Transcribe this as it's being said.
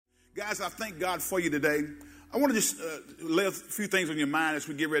Guys, I thank God for you today. I want to just lay a few things on your mind as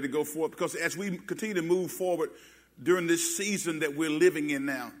we get ready to go forward, because as we continue to move forward during this season that we're living in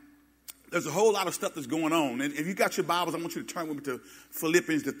now, there's a whole lot of stuff that's going on. And if you got your Bibles, I want you to turn with me to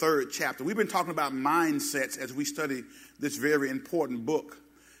Philippians, the 3rd chapter. We've been talking about mindsets as we study this very important book.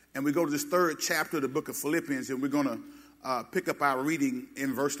 And we go to this 3rd chapter of the book of Philippians, and we're going to pick up our reading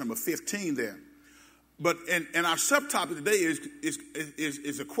in verse number 15 there. But and our subtopic today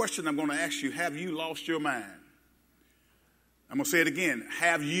is a question I'm going to ask you. Have you lost your mind? I'm going to say it again.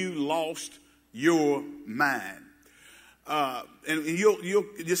 Have you lost your mind? And you'll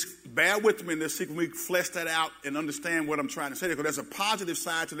just bear with me in this sequence. We flesh that out and understand what I'm trying to say. Because there's a positive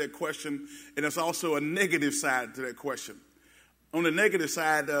side to that question, and there's also a negative side to that question. On the negative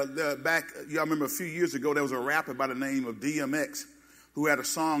side, y'all remember a few years ago, there was a rapper by the name of DMX who had a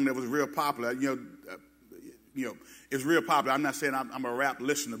song that was real popular. It's real popular. I'm not saying I'm a rap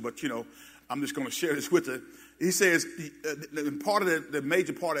listener, but, I'm just going to share this with you. He says, part of the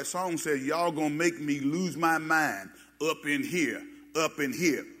major part of that song says, y'all going to make me lose my mind up in here, up in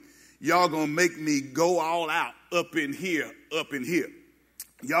here. Y'all going to make me go all out up in here, up in here.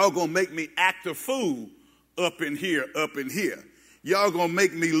 Y'all going to make me act a fool up in here, up in here. Y'all going to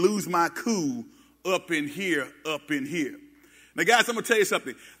make me lose my cool up in here, up in here. Now, guys, I'm going to tell you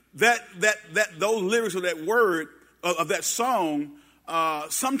something. Those lyrics of that word, of that song,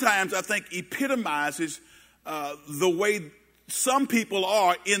 sometimes I think epitomizes the way some people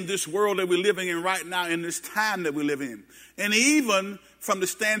are in this world that we're living in right now, in this time that we live in. And even from the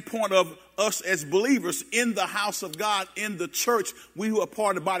standpoint of us as believers in the house of God, in the church, we who are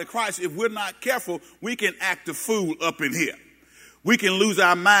part of the body of Christ, if we're not careful, we can act a fool up in here. We can lose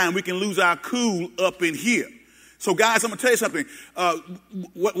our mind. We can lose our cool up in here. So, guys, I'm going to tell you something.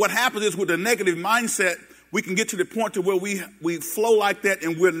 What happens is with the negative mindset, we can get to the point to where we flow like that,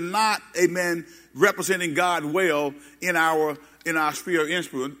 and we're not, amen, representing God well in our sphere of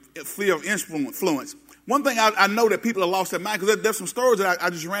influence. One thing I know that people have lost their mind, because there's some stories that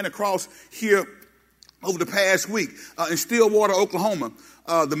I just ran across here over the past week. In Stillwater, Oklahoma,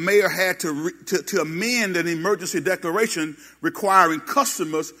 the mayor had to amend an emergency declaration requiring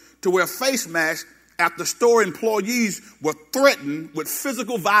customers to wear face masks after store employees were threatened with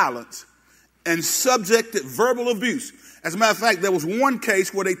physical violence and subjected verbal abuse. As a matter of fact, there was one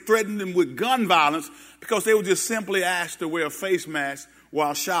case where they threatened them with gun violence because they were just simply asked to wear a face mask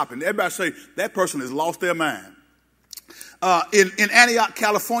while shopping. Everybody say that person has lost their mind. In Antioch,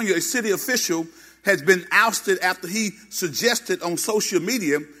 California, a city official has been ousted after he suggested on social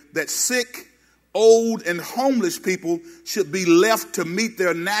media that sick, old, and homeless people should be left to meet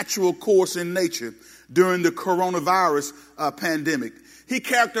their natural course in nature during the coronavirus pandemic. He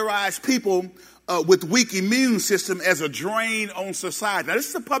characterized people with weak immune system as a drain on society. Now, this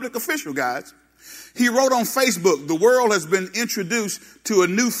is a public official, guys. He wrote on Facebook, the world has been introduced to a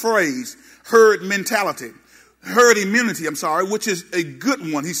new phrase, herd immunity, which is a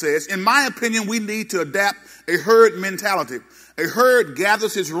good one, he says. In my opinion, we need to adapt a herd mentality. A herd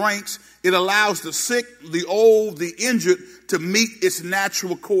gathers its ranks. It allows the sick, the old, the injured to meet its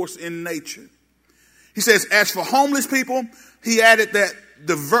natural course in nature. He says, as for homeless people, he added that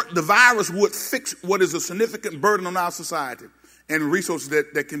the virus would fix what is a significant burden on our society and resources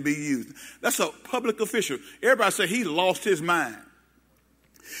that can be used. That's a public official. Everybody say he lost his mind.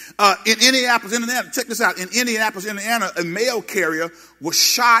 In Indianapolis, Indiana, check this out. In Indianapolis, Indiana, a mail carrier was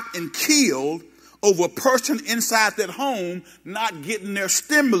shot and killed over a person inside that home not getting their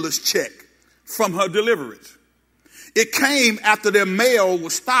stimulus check from her deliveries. It came after their mail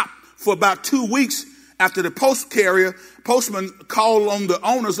was stopped for about 2 weeks after the postman called on the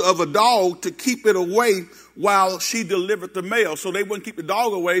owners of a dog to keep it away while she delivered the mail. So they wouldn't keep the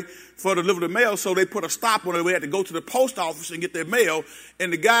dog away for to deliver the mail, so they put a stop on it. They had to go to the post office and get their mail.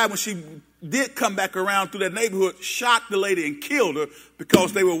 And the guy, when she did come back around through that neighborhood, shot the lady and killed her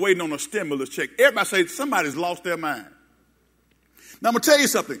because they were waiting on a stimulus check. Everybody say somebody's lost their mind. Now, I'm going to tell you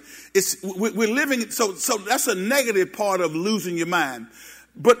something. We're living, so that's a negative part of losing your mind.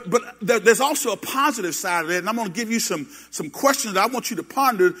 But there's also a positive side of it, and I'm going to give you some questions that I want you to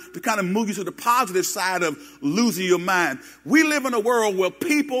ponder to kind of move you to the positive side of losing your mind. We live in a world where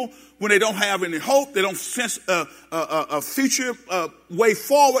people, when they don't have any hope, they don't sense a future way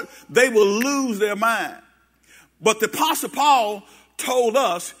forward, they will lose their mind. But the Apostle Paul told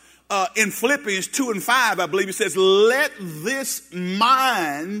us in Philippians 2:5, I believe, he says, let this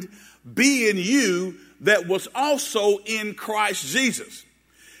mind be in you that was also in Christ Jesus.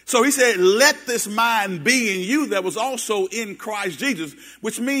 So he said, let this mind be in you that was also in Christ Jesus,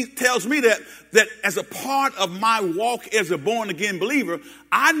 which tells me that as a part of my walk as a born again believer,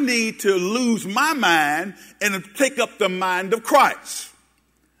 I need to lose my mind and take up the mind of Christ.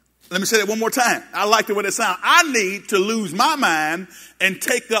 Let me say that one more time. I like the way that sounds. I need to lose my mind and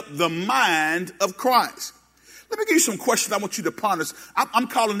take up the mind of Christ. Let me give you some questions I want you to ponder. I'm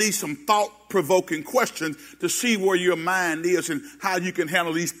calling these some thought-provoking questions to see where your mind is and how you can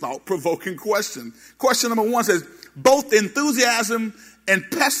handle these thought-provoking questions. Question number one says, both enthusiasm and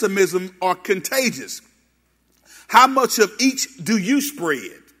pessimism are contagious. How much of each do you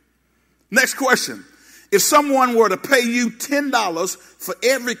spread? Next question. If someone were to pay you $10 for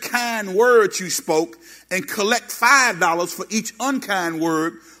every kind word you spoke and collect $5 for each unkind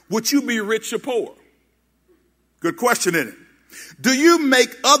word, would you be rich or poor? Good question, isn't it? Do you make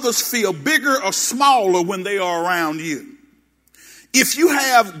others feel bigger or smaller when they are around you? If you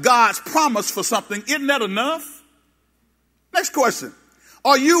have God's promise for something, isn't that enough? Next question.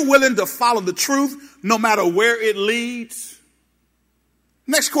 Are you willing to follow the truth no matter where it leads?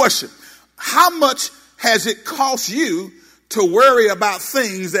 Next question. How much has it cost you to worry about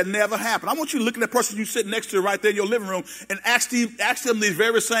things that never happen? I want you to look at that person you sit next to right there in your living room and ask them these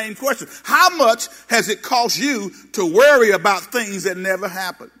very same questions. How much has it cost you to worry about things that never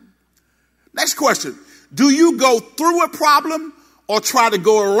happen? Next question. Do you go through a problem or try to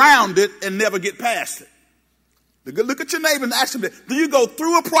go around it and never get past it? Look at your neighbor and ask them that. Do you go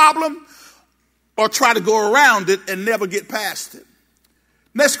through a problem or try to go around it and never get past it?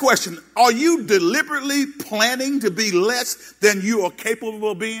 Next question. Are you deliberately planning to be less than you are capable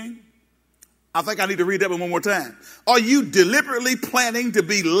of being? I think I need to read that one more time. Are you deliberately planning to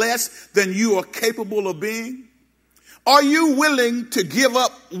be less than you are capable of being? Are you willing to give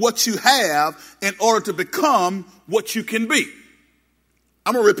up what you have in order to become what you can be?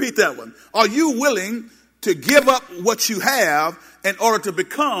 I'm going to repeat that one. Are you willing to give up what you have in order to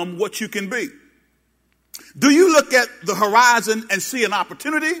become what you can be? Do you look at the horizon and see an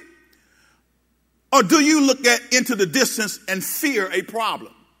opportunity? Or do you look into the distance and fear a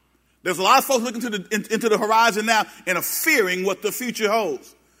problem? There's a lot of folks looking into the horizon now and are fearing what the future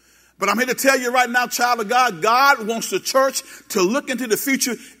holds. But I'm here to tell you right now, child of God, God wants the church to look into the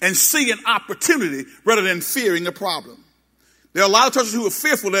future and see an opportunity rather than fearing a problem. There are a lot of churches who are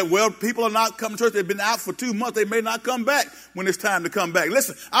fearful that, well, people are not coming to church. They've been out for 2 months. They may not come back when it's time to come back.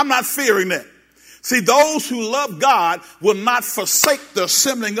 Listen, I'm not fearing that. See, those who love God will not forsake the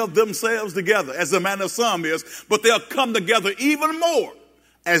assembling of themselves together, as the manner of some is, but they'll come together even more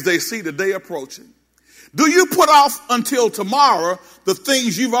as they see the day approaching. Do you put off until tomorrow the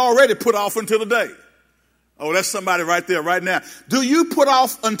things you've already put off until today? Oh, that's somebody right there right now. Do you put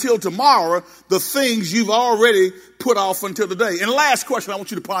off until tomorrow the things you've already put off until today? And last question I want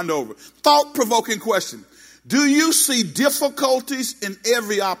you to ponder over. Thought-provoking question. Do you see difficulties in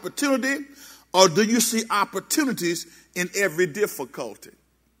every opportunity? Or do you see opportunities in every difficulty?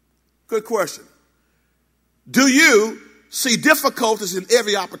 Good question. Do you see difficulties in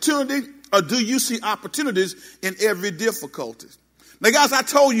every opportunity, or do you see opportunities in every difficulty? Now, guys, I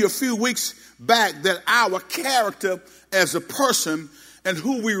told you a few weeks back that our character as a person and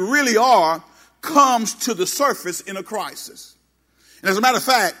who we really are comes to the surface in a crisis. And as a matter of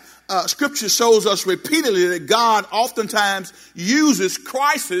fact, Scripture shows us repeatedly that God oftentimes uses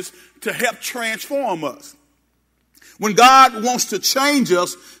crisis to help transform us. When God wants to change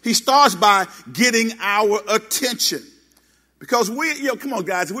us, he starts by getting our attention. Because come on,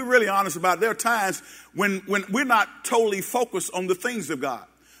 guys, if we're really honest about it, there are times when we're not totally focused on the things of God.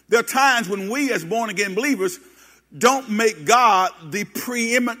 There are times when we as born-again believers don't make God the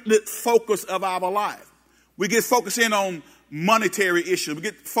preeminent focus of our life. We get focused in on monetary issues. We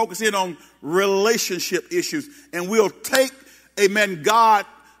get focused in on relationship issues. And we'll take, amen,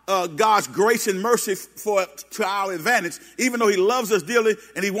 God's grace and mercy to our advantage, even though he loves us dearly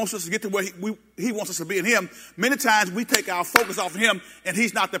and he wants us to get to where he wants us to be in him. Many times we take our focus off of him and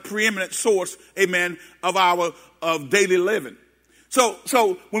he's not the preeminent source, amen, of our daily living.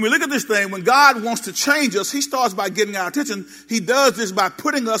 So when we look at this thing, when God wants to change us, he starts by getting our attention. He does this by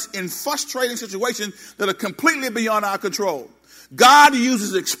putting us in frustrating situations that are completely beyond our control. God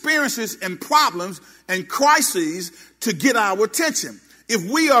uses experiences and problems and crises to get our attention. If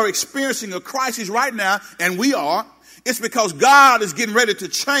we are experiencing a crisis right now, and we are, it's because God is getting ready to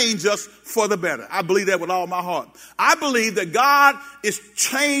change us for the better. I believe that with all my heart. I believe that God is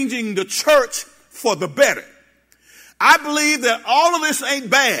changing the church for the better. I believe that all of this ain't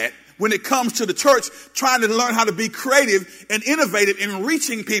bad when it comes to the church trying to learn how to be creative and innovative in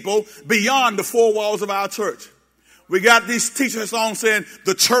reaching people beyond the four walls of our church. We got these teachers on saying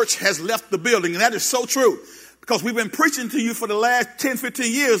the church has left the building, and that is so true. Because we've been preaching to you for the last 10,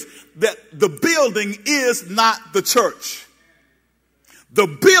 15 years that the building is not the church. The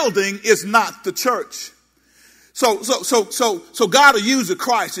building is not the church. So God will use the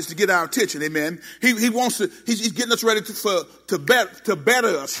crisis to get our attention. Amen. He wants to. He's getting us ready to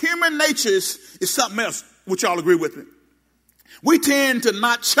better us. Human nature is something else. Which y'all agree with me? We tend to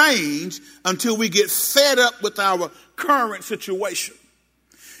not change until we get fed up with our current situation.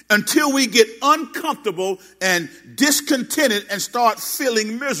 Until we get uncomfortable and discontented and start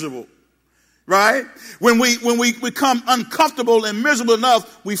feeling miserable. Right? When we become uncomfortable and miserable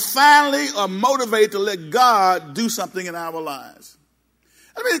enough, we finally are motivated to let God do something in our lives.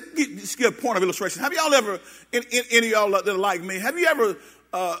 Let me just give a point of illustration. Have y'all ever, any of y'all that are like me, have you ever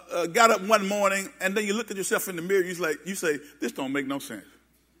got up one morning and then you look at yourself in the mirror, you say, this don't make no sense.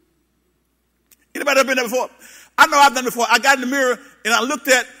 Anybody ever been there before? I know I've done it before. I got in the mirror and I looked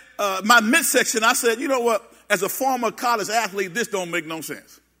at my midsection. I said, you know what? As a former college athlete, this don't make no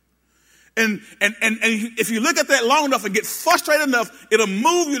sense. And if you look at that long enough and get frustrated enough, it'll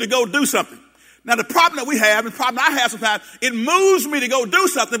move you to go do something. Now, the problem that we have, and the problem I have sometimes, it moves me to go do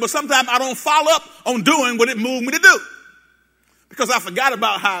something, but sometimes I don't follow up on doing what it moved me to do. Because I forgot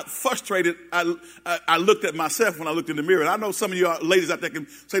about how frustrated I looked at myself when I looked in the mirror. And I know some of you ladies out there can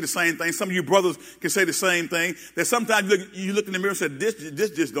say the same thing. Some of you brothers can say the same thing. That sometimes you look in the mirror and say, this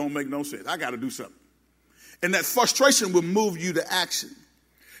just don't make no sense. I got to do something. And that frustration will move you to action.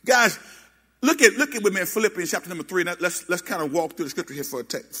 Guys, look at with me in Philippians chapter number 3. Let's kind of walk through the scripture here for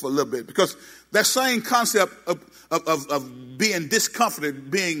a little bit. Because that same concept of being discomforted,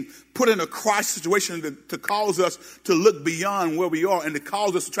 being put in a crisis situation to cause us to look beyond where we are and to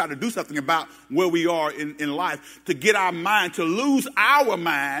cause us to try to do something about where we are in life, to get our mind, to lose our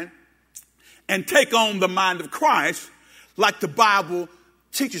mind and take on the mind of Christ like the Bible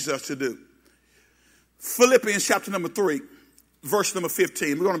teaches us to do. Philippians chapter number 3. Verse number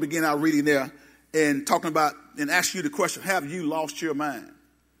 15. We're going to begin our reading there and talking about and ask you the question, have you lost your mind?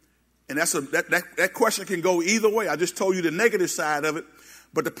 And that question can go either way. I just told you the negative side of it,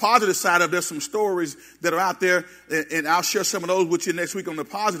 but the positive side of it, there's some stories that are out there, and I'll share some of those with you next week. On the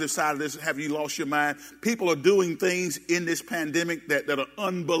positive side of this, have you lost your mind? People are doing things in this pandemic that are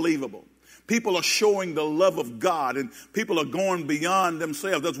unbelievable. People are showing the love of God, and people are going beyond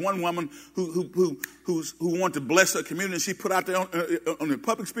themselves. There's one woman who wanted to bless her community. And she put out there on the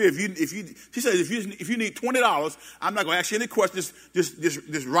public sphere. She says, if you need $20, I'm not going to ask you any questions.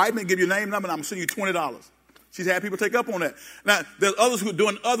 Just write me, give your name, number, and I'm going to send you $20. She's had people take up on that. Now, there's others who are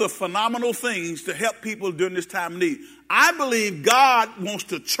doing other phenomenal things to help people during this time of need. I believe God wants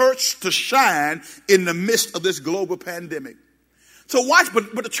the church to shine in the midst of this global pandemic. So watch,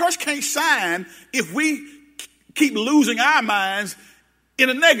 but the church can't shine if we keep losing our minds in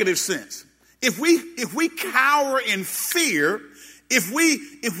a negative sense. If we cower in fear, if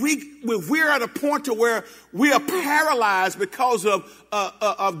we're at a point to where we are paralyzed because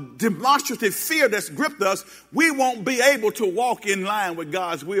of demonstrative fear that's gripped us, we won't be able to walk in line with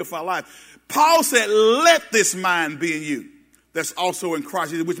God's will for our life. Paul said, "Let this mind be in you, that's also in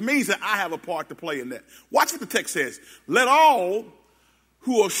Christ Jesus," which means that I have a part to play in that. Watch what the text says. Let all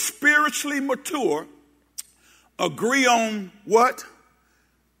who are spiritually mature agree on what?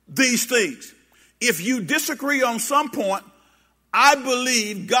 These things. If you disagree on some point, I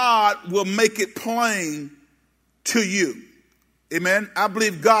believe God will make it plain to you. Amen. I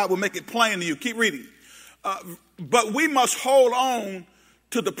believe God will make it plain to you. Keep reading. But we must hold on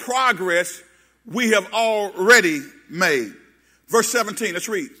to the progress we have already made. Verse 17, let's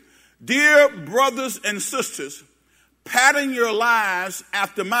read. Dear brothers and sisters, pattern your lives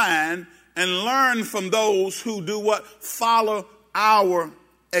after mine and learn from those who do what? Follow our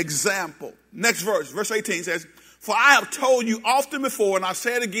example. Next verse 18 says, for I have told you often before, and I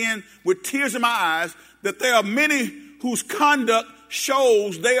say it again with tears in my eyes, that there are many whose conduct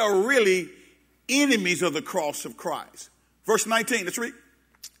shows they are really enemies of the cross of Christ. Verse 19, let's read.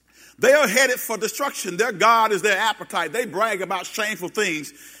 They are headed for destruction. Their God is their appetite. They brag about shameful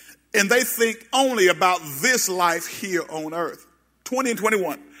things, and they think only about this life here on earth. 20 and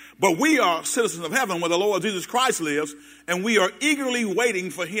 21. But we are citizens of heaven where the Lord Jesus Christ lives, and we are eagerly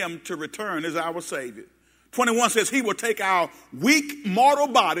waiting for him to return as our Savior. 21 says he will take our weak mortal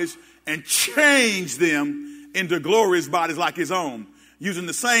bodies and change them into glorious bodies like his own, using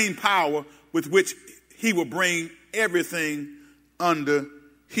the same power with which he will bring everything under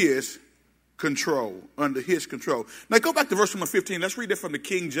his control. Under his control. Now go back to verse number 15. Let's read that from the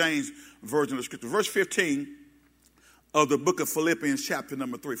King James Version of the Scripture. Verse 15 of the book of Philippians chapter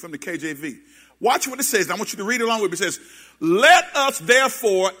number 3 from the KJV. Watch what it says. I want you to read along with me. It says, let us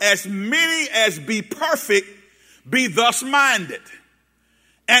therefore, as many as be perfect, be thus minded.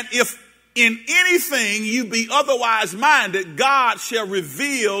 And if in anything you be otherwise minded, God shall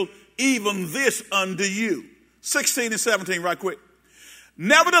reveal even this unto you. 16 and 17 right quick.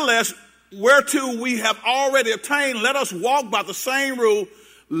 Nevertheless, whereto we have already attained, let us walk by the same rule.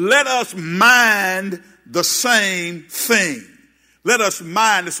 Let us mind the same thing. Let us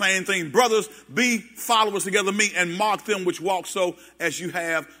mind the same thing. Brothers, be followers together of me and mark them which walk so as you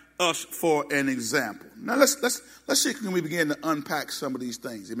have us for an example. Now let's see, can we begin to unpack some of these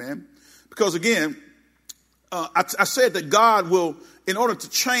things, amen? Because again, I said that God will, in order to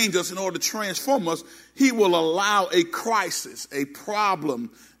change us, in order to transform us, he will allow a crisis, a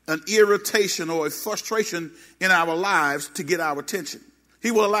problem, an irritation or a frustration in our lives to get our attention.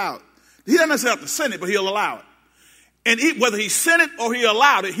 He will allow it. He doesn't necessarily have to send it, but he'll allow it. And whether he sent it or he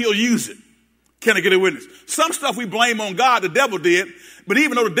allowed it, he'll use it. Can I get a witness? Some stuff we blame on God, the devil did. But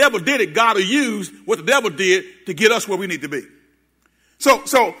even though the devil did it, God will use what the devil did to get us where we need to be. So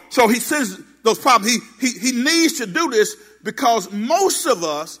he sends those problems. He needs to do this because most of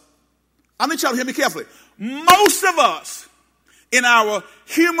us, I need y'all to hear me carefully. Most of us in our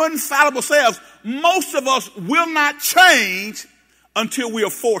human fallible selves, most of us will not change until we are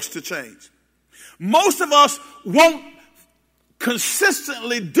forced to change. Most of us won't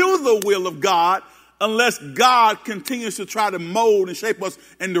consistently do the will of God unless God continues to try to mold and shape us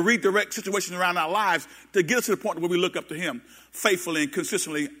and to redirect situations around our lives to get us to the point where we look up to him faithfully and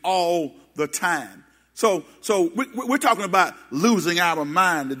consistently all the time. So we're talking about losing our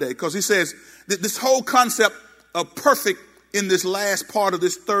mind today because he says that this whole concept of perfect in this last part of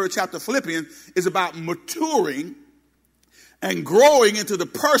this third chapter of Philippians is about maturing and growing into the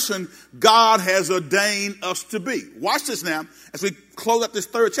person God has ordained us to be. Watch this now. As we close up this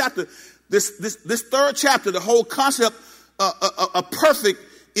third chapter, this third chapter, the whole concept of perfect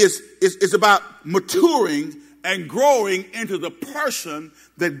is about maturing and growing into the person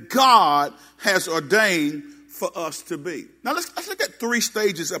that God has ordained for us to be. Now let's look at 3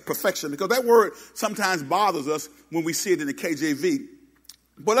 stages of perfection because that word sometimes bothers us when we see it in the KJV.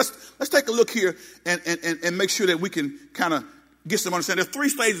 But let's take a look here and make sure that we can kind of get some understanding. There's 3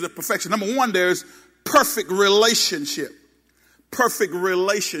 stages of perfection. Number 1, there's perfect relationship. Perfect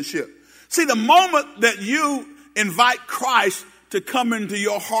relationship. See, the moment that you invite Christ to come into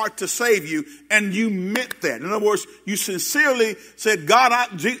your heart to save you, and you meant that. In other words, you sincerely said, God,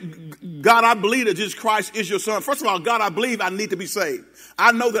 I believe that Jesus Christ is your son. First of all, God, I believe I need to be saved.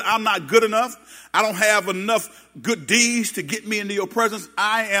 I know that I'm not good enough. I don't have enough good deeds to get me into your presence.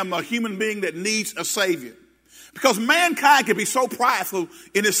 I am a human being that needs a savior. Because mankind can be so prideful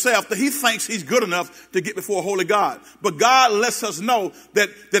in itself that he thinks he's good enough to get before a holy God. But God lets us know that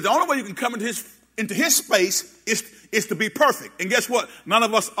the only way you can come into his space is to be perfect. And guess what? None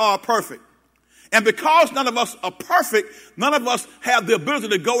of us are perfect. And because none of us are perfect, none of us have the ability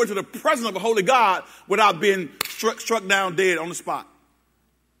to go into the presence of a holy God without being struck down dead on the spot.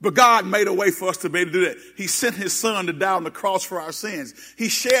 But God made a way for us to be able to do that. He sent his son to die on the cross for our sins. He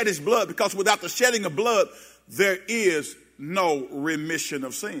shed his blood because without the shedding of blood, there is no remission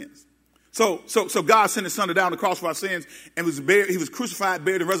of sins. So God sent his son to die on the cross for our sins and he was crucified,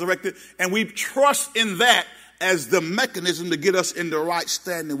 buried, and resurrected. And we trust in that as the mechanism to get us into right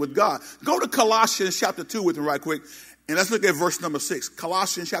standing with God. Go to Colossians chapter 2 with me right quick. And let's look at verse number 6.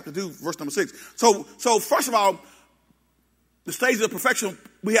 Colossians chapter 2, verse number 6. So first of all, the stages of perfection,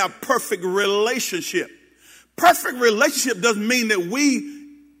 we have perfect relationship. Perfect relationship doesn't mean that we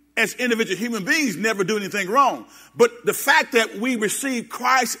as individual human beings never do anything wrong. But the fact that we receive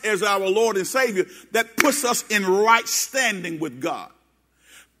Christ as our Lord and Savior, that puts us in right standing with God.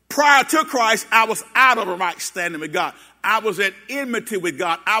 Prior to Christ, I was out of a right standing with God. I was at enmity with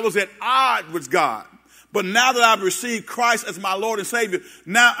God. I was at odds with God. But now that I've received Christ as my Lord and Savior,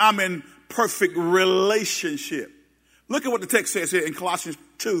 now I'm in perfect relationship. Look at what the text says here in Colossians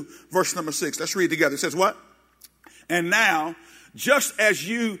 2, verse number 6. Let's read together. It says what? And now, just as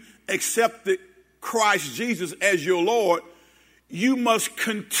you accepted Christ Jesus as your Lord, you must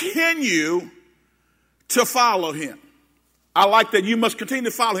continue to follow him. I like that. You must continue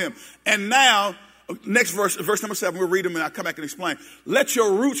to follow him. And now, next verse number 7, we'll read them and I'll come back and explain. Let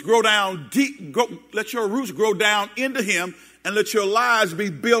your roots grow down deep. Let your roots grow down into him and let your lives be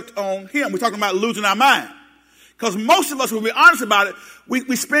built on him. We're talking about losing our mind. Because most of us, when we're honest about it,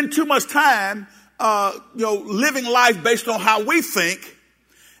 we spend too much time living life based on how we think,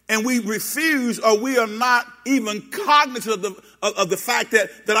 and we refuse or we are not even cognizant of the fact that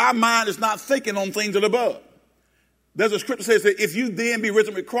our mind is not thinking on things of the above. There's a scripture that says that if you then be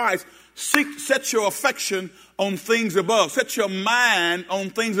risen with Christ, set your affection on things above. Set your mind on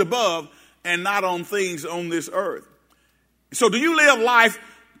things above and not on things on this earth. So do you live life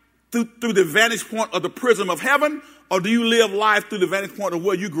through the vantage point of the prism of heaven, or do you live life through the vantage point of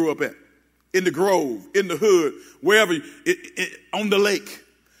where you grew up at? In the grove, in the hood, wherever, on the lake.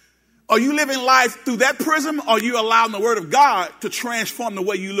 Are you living life through that prism, or are you allowing the word of God to transform the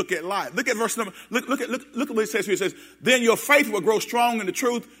way you look at life? Look at verse number, look at what it says here. It says, then your faith will grow strong in the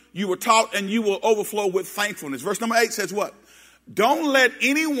truth you were taught, and you will overflow with thankfulness. Verse number 8 says what? Don't let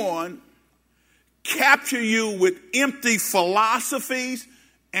anyone capture you with empty philosophies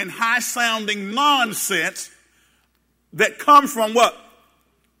and high-sounding nonsense that come from what?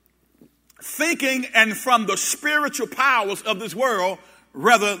 Thinking and from the spiritual powers of this world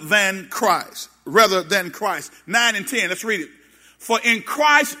rather than Christ. 9 and 10, let's read it. For in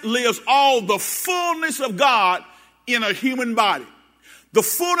Christ lives all the fullness of God in a human body. The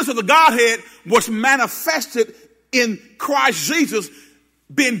fullness of the Godhead was manifested in Christ Jesus,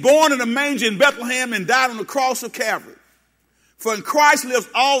 being born in a manger in Bethlehem and died on the cross of Calvary. For in Christ lives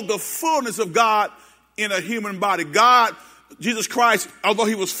all the fullness of God in a human body. God, Jesus Christ, although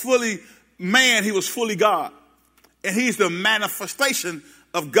he was fully man, he was fully God. And he's the manifestation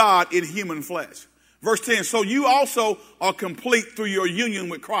of God in human flesh. Verse 10, so you also are complete through your union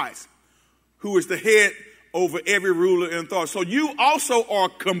with Christ, who is the head over every ruler and authority. So you also are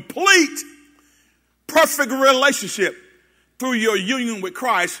complete, perfect relationship through your union with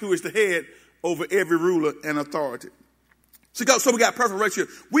Christ, who is the head over every ruler and authority. So we got perfect relationship.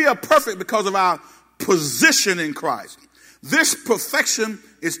 We are perfect because of our position in Christ. This perfection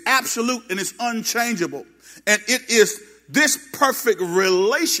is absolute and it's unchangeable. And it is this perfect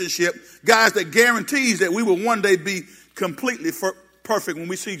relationship, guys, that guarantees that we will one day be completely perfect when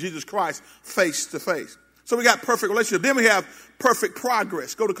we see Jesus Christ face to face. So we got perfect relationship. Then we have perfect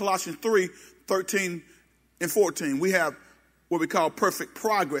progress. Go to Colossians 3, 13 and 14. We have what we call perfect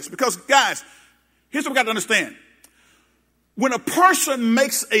progress. Because, guys, here's what we got to understand. When a person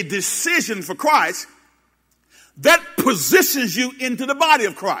makes a decision for Christ, that positions you into the body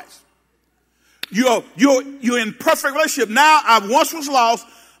of Christ. You're in perfect relationship. Now I once was lost.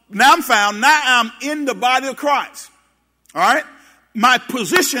 Now I'm found. Now I'm in the body of Christ. All right. My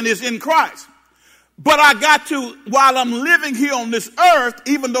position is in Christ. But I got to, while I'm living here on this earth,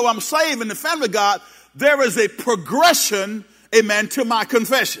 even though I'm saved in the family of God, there is a progression, amen, to my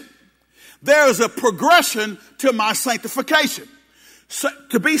confession. There is a progression to my sanctification. So,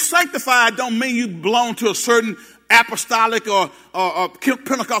 to be sanctified don't mean you belong to a certain apostolic or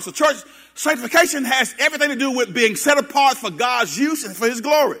Pentecostal church. Sanctification has everything to do with being set apart for God's use and for his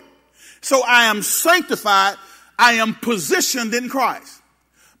glory. So I am sanctified. I am positioned in Christ.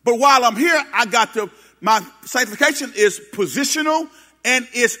 But while I'm here, my sanctification is positional and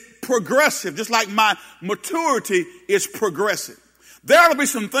it's progressive, just like my maturity is progressive. There will be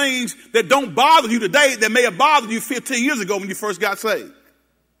some things that don't bother you today that may have bothered you 15 years ago when you first got saved.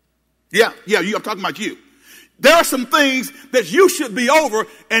 I'm talking about you. There are some things that you should be over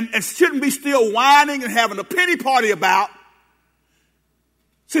and shouldn't be still whining and having a pity party about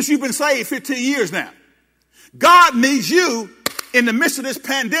since you've been saved 15 years now. God needs you in the midst of this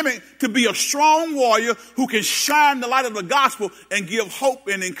pandemic to be a strong warrior who can shine the light of the gospel and give hope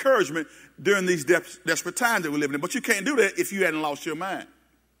and encouragement during these desperate times that we're living in. But you can't do that if you hadn't lost your mind.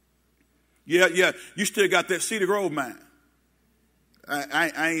 Yeah, you still got that Cedar Grove mind.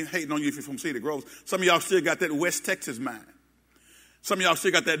 I ain't hating on you if you're from Cedar Grove. Some of y'all still got that West Texas mind. Some of y'all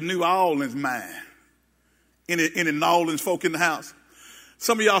still got that New Orleans mind. Any New Orleans folk in the house?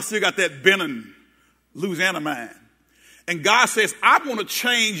 Some of y'all still got that Benton, Louisiana mind. And God says, I want to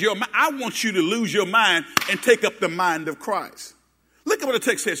change your mind. I want you to lose your mind and take up the mind of Christ. Look at what the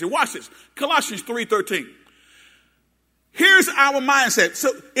text says here. Watch this. Colossians 3:13. Here's our mindset.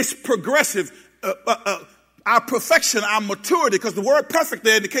 So it's progressive. Our perfection, our maturity, because the word perfect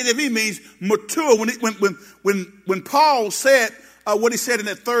there in the KJV means mature. When Paul said what he said in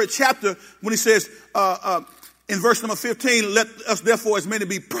that 3rd chapter, when he says in verse number 15, let us therefore as many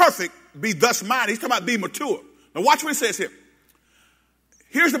be perfect, be thus minded. He's talking about being mature. Now watch what he says here.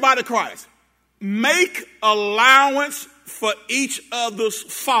 Here's the body of Christ. Make allowance for each other's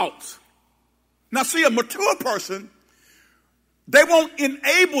faults. Now see, a mature person, they won't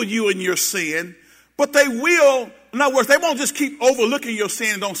enable you in your sin, but they will, in other words, they won't just keep overlooking your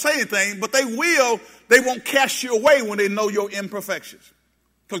sin and don't say anything, but they won't cast you away when they know your imperfections.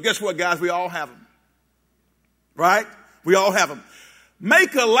 Because guess what, guys? We all have them. Right? We all have them.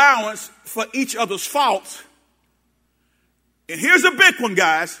 Make allowance for each other's faults. And here's a big one,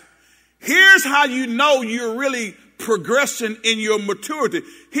 guys. Here's how you know you're really progression in your maturity.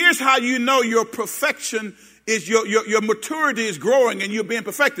 Here's how you know your perfection is your maturity is growing and you're being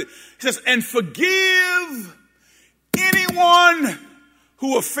perfected. He says, and forgive anyone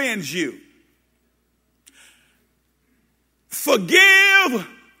who offends you. Forgive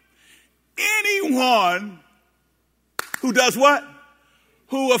anyone who does what?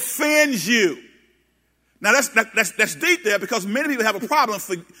 Who offends you. Now that's deep there, because many people have a problem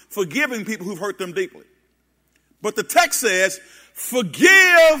forgiving people who've hurt them deeply. But the text says,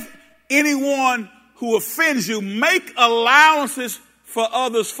 forgive anyone who offends you. Make allowances for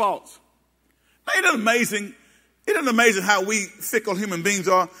others' faults. Now, isn't it amazing? Isn't it amazing how we fickle human beings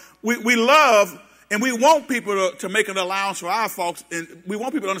are? We love and we want people to make an allowance for our faults. And we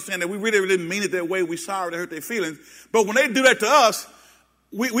want people to understand that we really didn't mean it that way. We're sorry to hurt their feelings. But when they do that to us,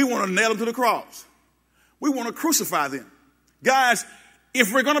 we want to nail them to the cross. We want to crucify them. Guys,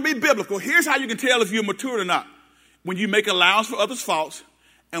 if we're going to be biblical, here's how you can tell if you're mature or not. When you make allowance for others' faults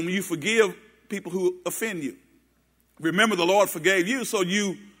and when you forgive people who offend you. Remember, the Lord forgave you, so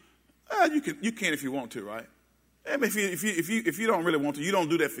you can if you want to, right? I mean, if you don't really want to, you don't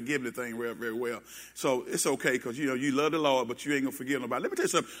do that forgiveness thing very, very well. So it's okay, because you love the Lord, but you ain't gonna forgive nobody. Let me tell you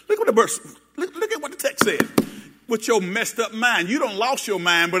something. Look what the verse. Look at what the text says. With your messed up mind, you don't lost your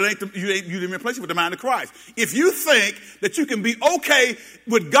mind, but you didn't replace it with the mind of Christ. If you think that you can be okay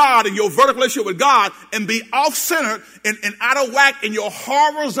with God and your vertical relationship with God and be off-centered and out of whack in your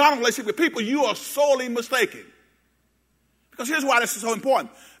horizontal relationship with people, you are sorely mistaken. Because here's why this is so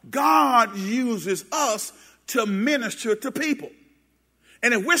important. God uses us to minister to people.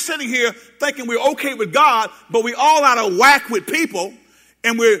 And if we're sitting here thinking we're okay with God, but we're all out of whack with people,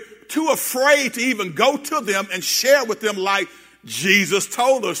 and we're too afraid to even go to them and share with them like Jesus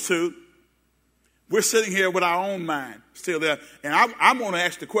told us to, we're sitting here with our own mind still there. And I'm going to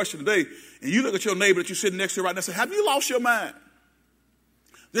ask the question today, and you look at your neighbor that you're sitting next to right now and say, have you lost your mind?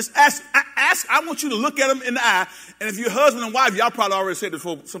 Just ask. I want you to look at them in the eye, and if you're husband and wife, y'all probably already said this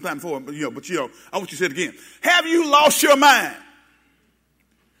sometime before, but I want you to say it again. Have you lost your mind?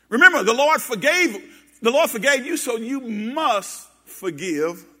 Remember, the Lord forgave you, so you must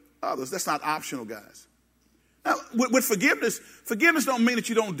forgive others. That's not optional, guys. Now, with forgiveness don't mean that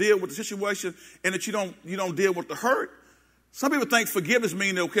you don't deal with the situation and that you don't deal with the hurt. Some people think forgiveness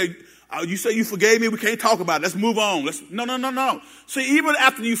means, okay, you say you forgave me, we can't talk about it. Let's move on. No. See, even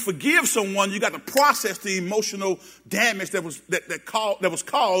after you forgive someone, you got to process the emotional damage that was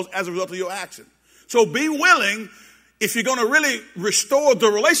caused as a result of your action. So be willing. If you're going to really restore the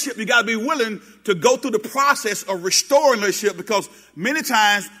relationship, you got to be willing to go through the process of restoring the relationship, because many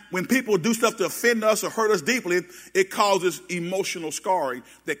times when people do stuff to offend us or hurt us deeply, it causes emotional scarring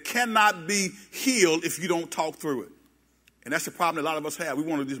that cannot be healed if you don't talk through it. And that's the problem that a lot of us have. We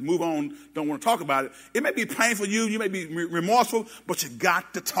want to just move on, don't want to talk about it. It may be painful for you, you may be remorseful, but you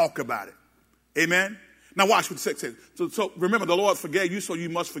got to talk about it. Amen? Now watch what the text says. So remember, the Lord forgave you, so you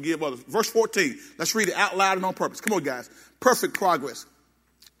must forgive others. Verse 14. Let's read it out loud and on purpose. Come on, guys. Perfect progress.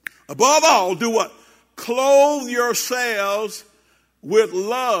 Above all, do what? Clothe yourselves with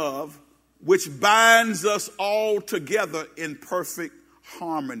love, which binds us all together in perfect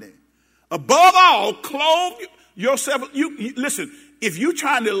harmony. Above all, clothe yourself. You listen, if you're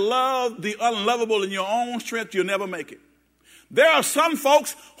trying to love the unlovable in your own strength, you'll never make it. There are some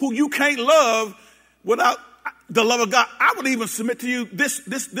folks who you can't love without the love of God. I would even submit to you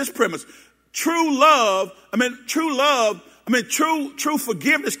this premise. True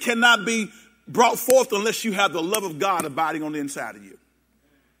forgiveness cannot be brought forth unless you have the love of God abiding on the inside of you.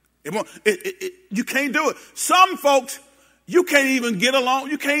 You can't do it. Some folks you can't even get along,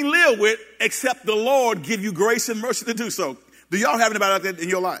 you can't live with, except the Lord give you grace and mercy to do so. Do y'all have anybody like that in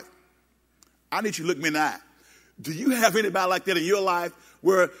your life? I need you to look me in the eye. Do you have anybody like that in your life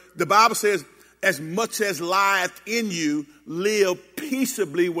where the Bible says, as much as lieth in you, live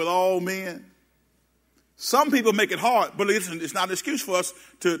peaceably with all men? Some people make it hard, but listen, it's not an excuse for us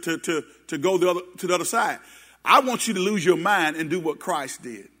to go to the other side. I want you to lose your mind and do what Christ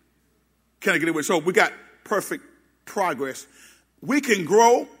did. Can I get away? So we got perfect progress. We can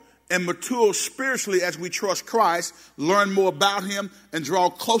grow and mature spiritually as we trust Christ, learn more about him, and draw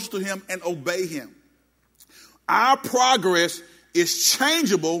closer to him and obey him. Our progress is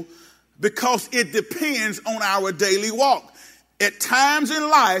changeable because it depends on our daily walk. At times in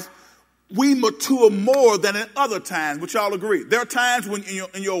life, we mature more than at other times, which y'all agree. There are times when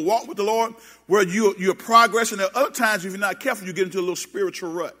in your walk with the Lord where you're progressing. There are other times, if you're not careful, you get into a little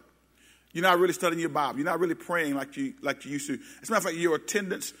spiritual rut. You're not really studying your Bible. You're not really praying like you used to. As a matter of fact, your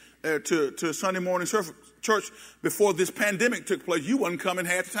attendance to Sunday morning church before this pandemic took place, you wasn't coming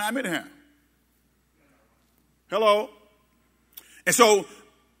half the time anyhow. Hello? And so,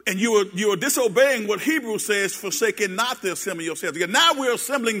 and you are disobeying what Hebrews says, forsaking not to assemble yourselves together. Now we're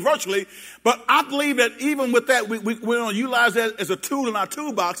assembling virtually, but I believe that even with that, we're going to utilize that as a tool in our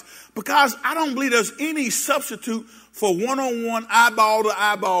toolbox, because I don't believe there's any substitute for one-on-one,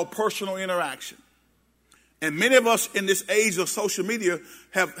 eyeball-to-eyeball personal interaction. And many of us in this age of social media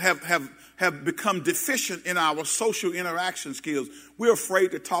have become deficient in our social interaction skills. We're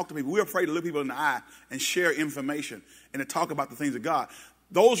afraid to talk to people. We're afraid to look people in the eye and share information and to talk about the things of God.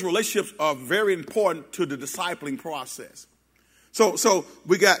 Those relationships are very important to the discipling process. So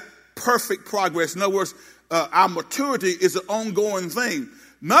we got perfect progress. In other words, our maturity is an ongoing thing.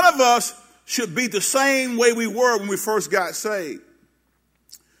 None of us should be the same way we were when we first got saved.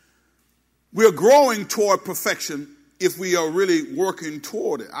 We're growing toward perfection if we are really working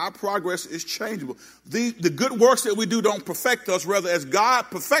toward it. Our progress is changeable. The good works that we do don't perfect us. Rather, as God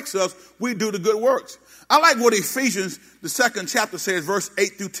perfects us, we do the good works. I like what Ephesians, the 2nd chapter, says, verse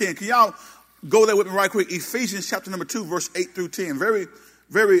 8 through 10. Can y'all go there with me right quick? Ephesians chapter number 2, verse 8 through 10. Very,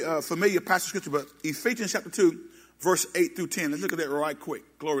 very familiar passage of scripture, but Ephesians chapter 2, verse 8 through 10. Let's look at that right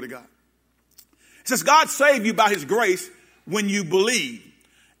quick. Glory to God. It says, God saved you by his grace when you believe.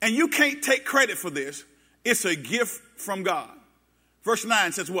 And you can't take credit for this. It's a gift from God. Verse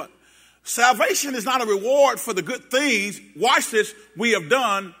 9 says what? Salvation is not a reward for the good things, watch this, we have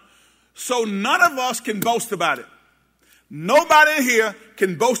done, so none of us can boast about it. Nobody in here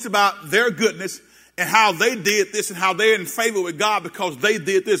can boast about their goodness and how they did this and how they're in favor with God because they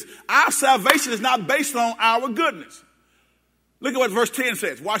did this. Our salvation is not based on our goodness. Look at what verse 10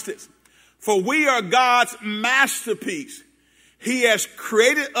 says. Watch this. For we are God's masterpiece. He has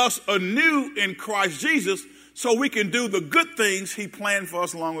created us anew in Christ Jesus so we can do the good things he planned for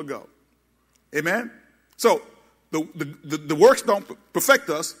us long ago. Amen? So the works don't perfect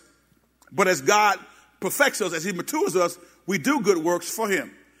us, but as God perfects us, as he matures us, we do good works for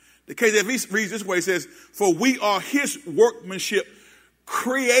him. The KJV reads this way, it says, for we are his workmanship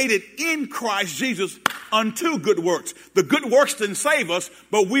created in Christ Jesus unto good works. The good works didn't save us,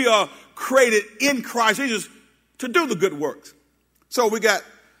 but we are created in Christ Jesus to do the good works. So we got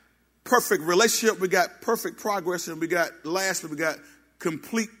perfect relationship, we got perfect progress, and we got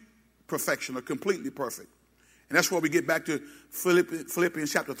complete perfection, or completely perfect. And that's where we get back to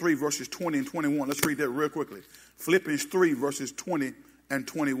Philippians chapter 3, verses 20 and 21. Let's read that real quickly. Philippians 3, verses 20 and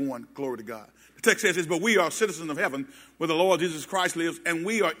 21. Glory to God. The text says this, but we are citizens of heaven where the Lord Jesus Christ lives, and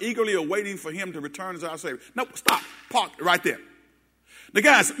we are eagerly awaiting for him to return as our Savior. No, stop. Park right there. Now,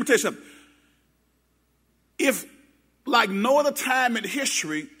 guys, let me tell you something. If, like no other time in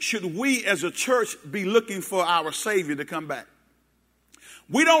history, should we as a church be looking for our Savior to come back.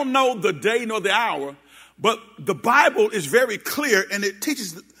 We don't know the day nor the hour, but the Bible is very clear, and it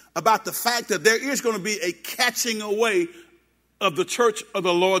teaches about the fact that there is going to be a catching away of the church of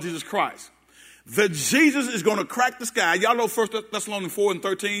the Lord Jesus Christ. That Jesus is going to crack the sky. Y'all know 1 Thessalonians 4 and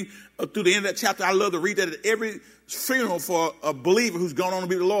 13 through the end of that chapter. I love to read that at every funeral for a believer who's gone on to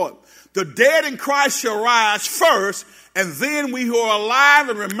be the Lord. The dead in Christ shall rise first, and then we who are alive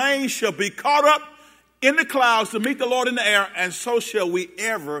and remain shall be caught up in the clouds to meet the Lord in the air, and so shall we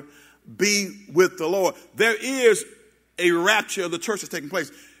ever be with the Lord. There is a rapture of the church that's taking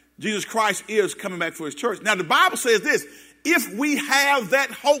place. Jesus Christ is coming back for his church. Now, the Bible says this, if we have that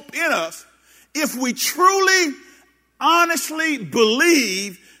hope in us, if we truly, honestly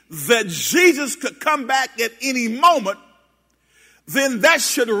believe that Jesus could come back at any moment, then that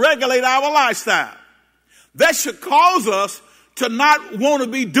should regulate our lifestyle. That should cause us to not want to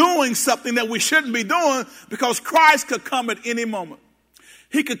be doing something that we shouldn't be doing, because Christ could come at any moment.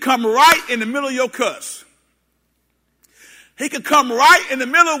 He could come right in the middle of your cuss. He could come right in the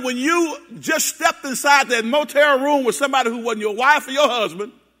middle of when you just stepped inside that motel room with somebody who wasn't your wife or your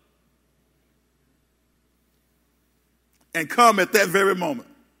husband, and come at that very moment.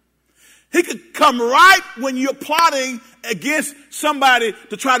 He could come right when you're plotting against somebody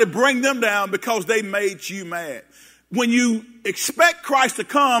to try to bring them down because they made you mad. When you expect Christ to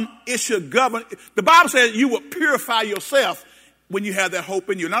come, it should govern. The Bible says you will purify yourself when you have that hope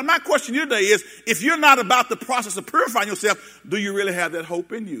in you. Now, my question to you today is, if you're not about the process of purifying yourself, do you really have that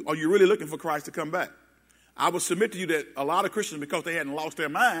hope in you? Are you really looking for Christ to come back? I would submit to you that a lot of Christians, because they hadn't lost their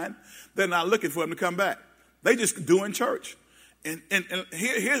mind, they're not looking for him to come back. They just doing church. And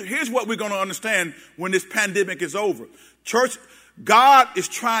here's what we're going to understand when this pandemic is over. Church, God is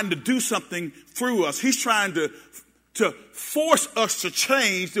trying to do something through us. He's trying to force us to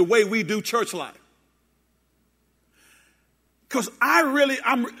change the way we do church life. Because I'm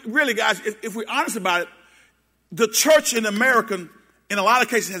really, guys, if we're honest about it, the church in America, in a lot of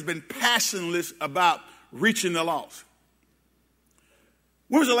cases, has been passionless about reaching the lost.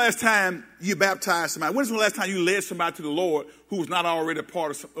 When was the last time you baptized somebody? When was the last time you led somebody to the Lord who was not already a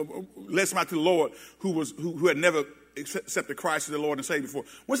part of, led somebody to the Lord who had never accepted Christ as the Lord and Savior before?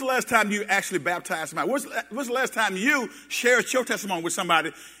 When's the last time you actually baptized somebody? When's the last time you shared your testimony with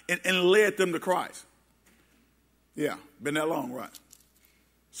somebody and led them to Christ? Yeah, been that long, right?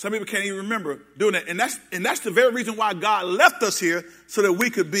 Some people can't even remember doing that. And that's the very reason why God left us here, so that we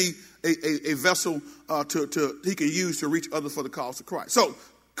could be a vessel he can use to reach others for the cause of Christ. So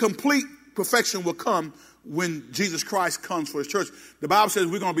complete perfection will come when Jesus Christ comes for his church. The Bible says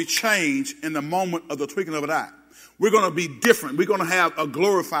we're going to be changed in the moment of the twinkling of an eye. We're going to be different. We're going to have a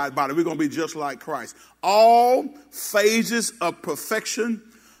glorified body. We're going to be just like Christ. All phases of perfection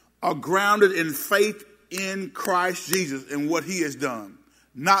are grounded in faith in Christ Jesus and what he has done,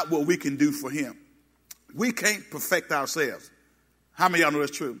 not what we can do for him. We can't perfect ourselves. How many of y'all know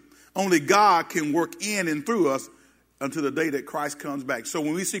that's true? Only God can work in and through us until the day that Christ comes back. So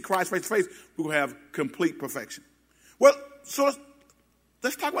when we see Christ face to face, we're going to have complete perfection. Well, so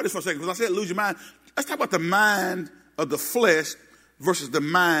let's talk about this for a second, because I said lose your mind. Let's talk about the mind of the flesh versus the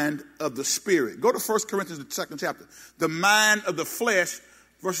mind of the spirit. Go to 1 Corinthians, the 2nd chapter. The mind of the flesh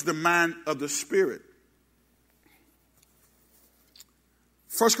versus the mind of the spirit.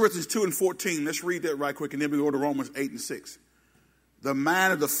 1 Corinthians 2 and 14. Let's read that right quick, and then we go to Romans 8 and 6. The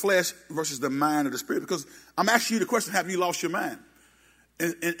mind of the flesh versus the mind of the spirit. Because I'm asking you the question, have you lost your mind?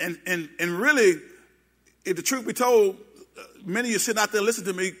 And really, if the truth be told, many of you sitting out there listening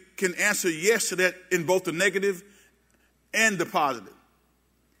to me can answer yes to that in both the negative and the positive.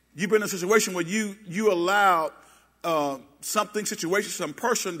 You've been in a situation where you allowed situation, some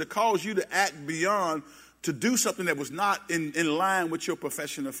person to cause you to act beyond, to do something that was not in line with your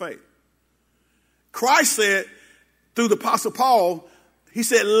profession of faith. Christ said, through the Apostle Paul, he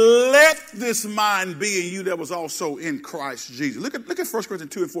said, let this mind be in you that was also in Christ Jesus. Look at 1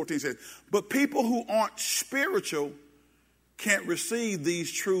 Corinthians 2 and 14 says, but people who aren't spiritual can't receive these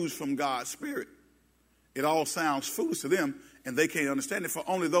truths from God's Spirit. It all sounds foolish to them, and they can't understand it, for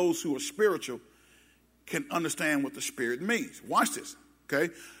only those who are spiritual can understand what the Spirit means. Watch this,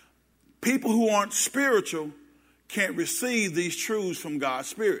 okay? People who aren't spiritual can't receive these truths from God's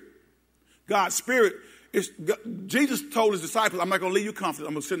Spirit. God's Spirit Jesus told his disciples, I'm not going to leave you comfortless.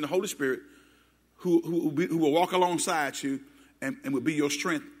 I'm going to send the Holy Spirit who will walk alongside you and will be your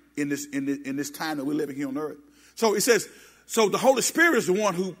strength in this time that we're living here on earth. So it says, so the Holy Spirit is the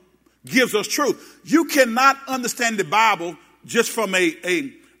one who gives us truth. You cannot understand the Bible just from a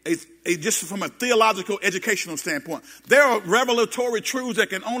theological, educational standpoint. There are revelatory truths that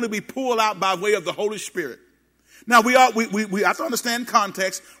can only be pulled out by way of the Holy Spirit. Now, we have to understand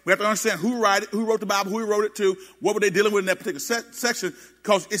context. We have to understand who wrote the Bible, who he wrote it to, what were they dealing with in that particular section,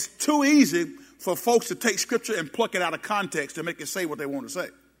 because it's too easy for folks to take Scripture and pluck it out of context to make it say what they want to say.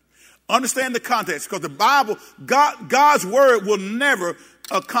 Understand the context, because the Bible, God's word will never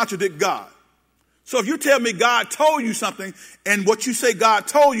contradict God. So if you tell me God told you something and what you say God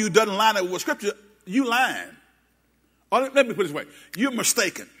told you doesn't line up with Scripture, you lying. Or let me put it this way. You're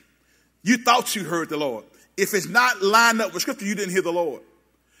mistaken. You thought you heard the Lord. If it's not lined up with Scripture, you didn't hear the Lord.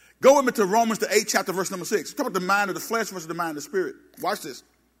 Go with me to Romans, the 8th chapter, verse number 6. Talk about the mind of the flesh versus the mind of the spirit. Watch this.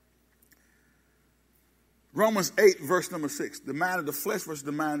 Romans 8, verse number 6. The mind of the flesh versus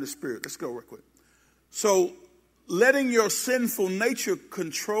the mind of the spirit. Let's go real quick. So, letting your sinful nature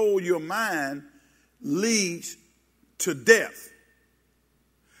control your mind leads to death.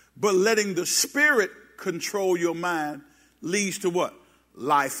 But letting the Spirit control your mind leads to what?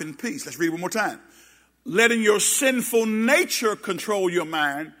 Life and peace. Let's read one more time. Letting your sinful nature control your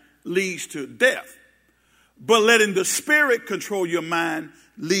mind leads to death. But letting the Spirit control your mind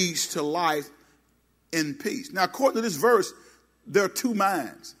leads to life and peace. Now, according to this verse, there are two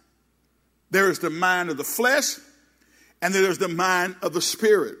minds. There is the mind of the flesh, and then there's the mind of the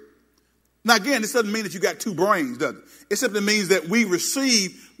Spirit. Now, again, this doesn't mean that you got two brains, does it? It simply means that we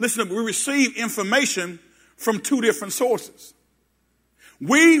receive information from two different sources.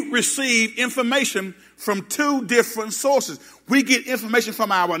 We receive information from two different sources. We get information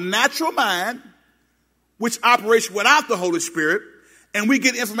from our natural mind, which operates without the Holy Spirit, and we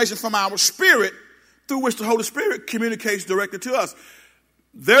get information from our spirit, through which the Holy Spirit communicates directly to us.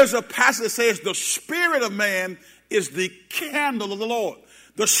 There's a passage that says the spirit of man is the candle of the Lord.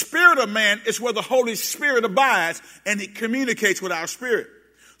 The spirit of man is where the Holy Spirit abides, and it communicates with our spirit.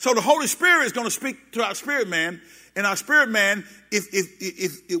 So the Holy Spirit is going to speak to our spirit man, and our spirit man, if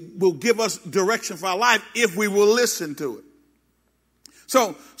it will give us direction for our life if we will listen to it.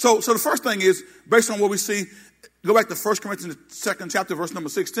 So the first thing is, based on what we see, go back to 1 Corinthians 2nd chapter, verse number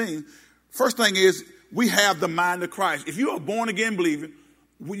 16. First thing is, we have the mind of Christ. If you are born again believer,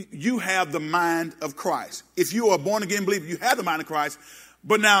 you have the mind of Christ. If you are a born again believer, you have the mind of Christ.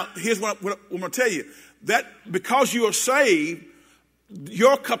 But now, here's what I'm going to tell you. That because you are saved,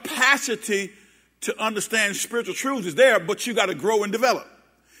 your capacity to understand spiritual truths is there, but you got to grow and develop.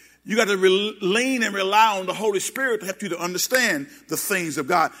 You got to lean and rely on the Holy Spirit to help you to understand the things of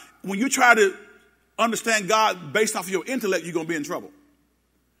God. When you try to understand God based off of your intellect, you're going to be in trouble.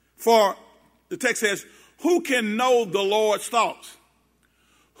 For the text says, who can know the Lord's thoughts?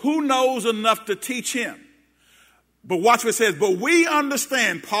 Who knows enough to teach him? But watch what it says. But we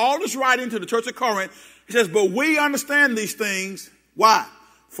understand. Paul is writing to the church of Corinth. He says, but we understand these things. Why?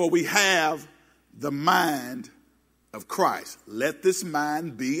 For we have the mind of Christ. Let this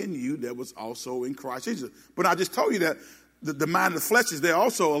mind be in you that was also in Christ Jesus. But I just told you that the mind of the flesh is there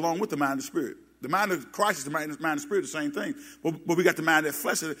also along with the mind of the spirit. The mind of Christ is the mind of the spirit, the same thing. But we got the mind of that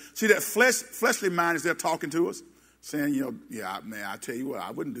flesh. See, that fleshly mind is there talking to us, saying, yeah, man, I tell you what, I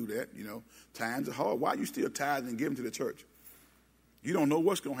wouldn't do that. Times are hard. Why are you still tithing and giving to the church? You don't know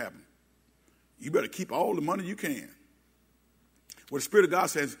what's going to happen. You better keep all the money you can. Well, the Spirit of God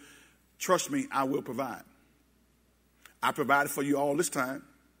says, trust me, I will provide. I provided for you all this time.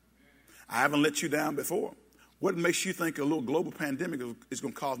 I haven't let you down before. What makes you think a little global pandemic is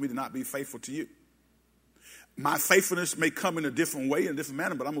going to cause me to not be faithful to you? My faithfulness may come in a different way, in a different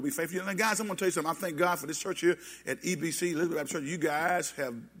manner, but I'm going to be faithful to you. And guys, I'm going to tell you something. I thank God for this church here at EBC, Elizabeth Baptist Church. You guys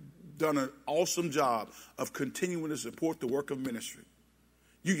have done an awesome job of continuing to support the work of ministry.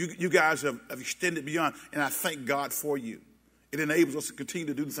 You guys have extended beyond, and I thank God for you. It enables us to continue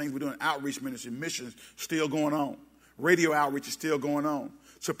to do the things we're doing. Outreach ministry, missions still going on. Radio outreach is still going on.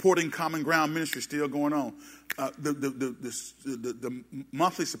 Supporting Common Ground ministry is still going on. The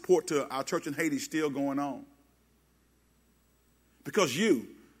monthly support to our church in Haiti is still going on. Because you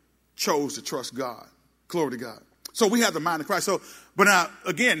chose to trust God. Glory to God. So we have the mind of Christ. But now,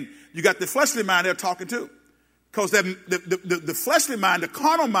 again, you got the fleshly mind there talking too. Because the fleshly mind, the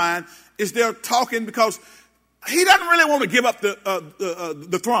carnal mind, is there talking because he doesn't really want to give up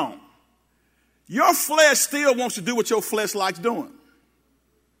the throne. Your flesh still wants to do what your flesh likes doing.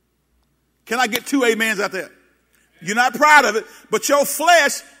 Can I get 2 amens out there? You're not proud of it, but your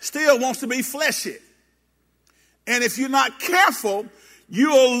flesh still wants to be fleshy. And if you're not careful,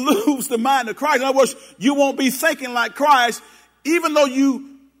 you'll lose the mind of Christ. In other words, you won't be thinking like Christ. Even though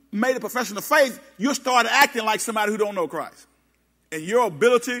you made a profession of faith, you'll start acting like somebody who don't know Christ. And your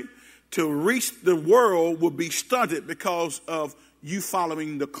ability to reach the world will be stunted because of you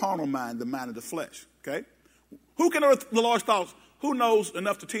following the carnal mind, the mind of the flesh. Okay? Who can know the Lord's thoughts? Who knows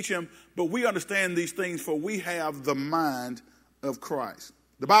enough to teach him? But we understand these things, for we have the mind of Christ.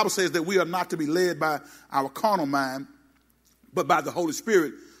 The Bible says that we are not to be led by our carnal mind, but by the Holy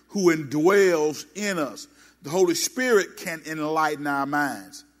Spirit who indwells in us. The Holy Spirit can enlighten our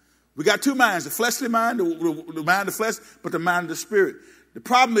minds. We got 2 minds, the fleshly mind, the mind of the flesh, but the mind of the Spirit. The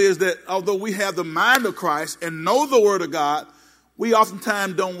problem is that although we have the mind of Christ and know the Word of God, we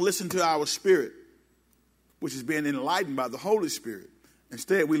oftentimes don't listen to our spirit, which is being enlightened by the Holy Spirit.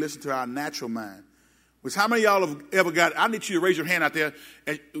 Instead, we listen to our natural mind. Which how many of y'all have ever got, I need you to raise your hand out there,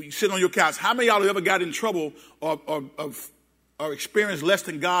 and you sit on your couch. How many of y'all have ever got in trouble or experienced less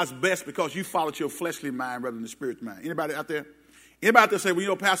than God's best because you followed your fleshly mind rather than the spiritual mind? Anybody out there? Anybody out there say,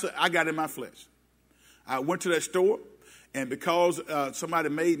 well, Pastor, I got in my flesh. I went to that store, and because somebody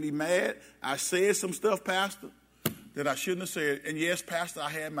made me mad, I said some stuff, Pastor, that I shouldn't have said. And yes, Pastor, I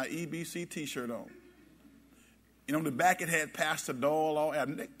had my EBC T-shirt on. And on the back it had Pastor Doyle all out.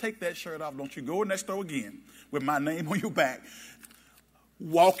 Take that shirt off. Don't you go in that store again with my name on your back.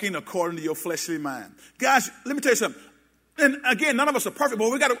 Walking according to your fleshly mind. Guys, let me tell you something. And again, none of us are perfect, but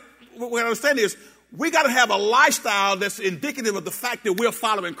what we got to understand is we got to have a lifestyle that's indicative of the fact that we're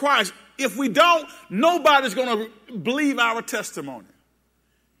following Christ. If we don't, nobody's going to believe our testimony.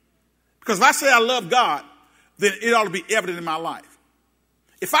 Because if I say I love God, then it ought to be evident in my life.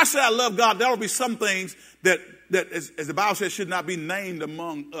 If I say I love God, there ought to be some things that as the Bible says, should not be named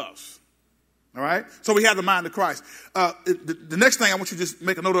among us. All right? So we have the mind of Christ. The next thing I want you to just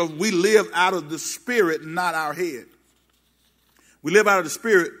make a note of, we live out of the Spirit, not our head. We live out of the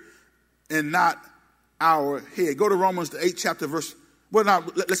Spirit and not our head. Go to Romans, the 8th chapter, verse. Well, now,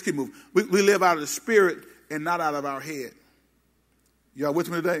 let's keep moving. We live out of the Spirit and not out of our head. Y'all with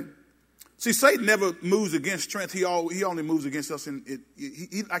me today? See, Satan never moves against strength. He only moves against us.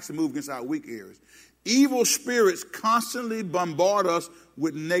 He likes to move against our weak areas. Evil spirits constantly bombard us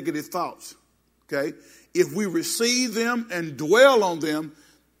with negative thoughts. Okay? If we receive them and dwell on them,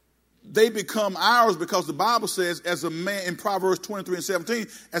 they become ours because the Bible says, as a man, in Proverbs 23 and 17,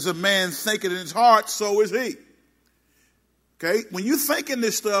 as a man thinketh in his heart, so is he. Okay? When you thinking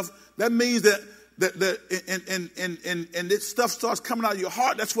this stuff, that means that this stuff starts coming out of your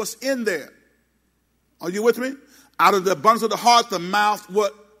heart. That's what's in there. Are you with me? Out of the abundance of the heart, the mouth,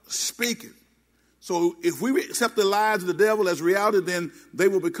 what? Speaketh. So if we accept the lies of the devil as reality, then they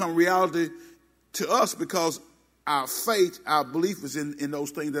will become reality to us because our faith, our belief is in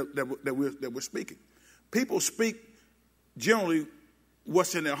those things that we're speaking. People speak generally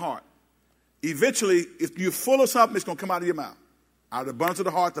what's in their heart. Eventually, if you're full of something, it's going to come out of your mouth. Out of the abundance of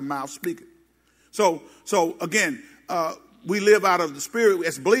the heart, the mouth speaketh. So again, we live out of the spirit.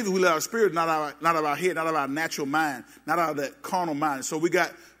 As believers, we live out of the spirit, not out of our head, not out of our natural mind, not out of that carnal mind. So we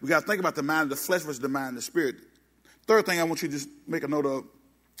got to think about the mind of the flesh versus the mind of the spirit. Third thing I want you to just make a note of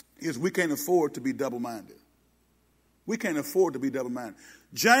is we can't afford to be double-minded. We can't afford to be double-minded.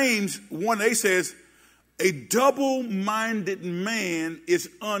 James 1:8 says, a double-minded man is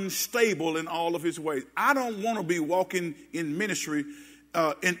unstable in all of his ways. I don't want to be walking in ministry,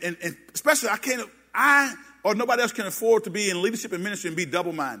 and especially I or nobody else can afford to be in leadership and ministry and be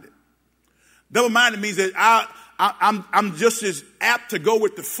double-minded. Double-minded means that I'm just as apt to go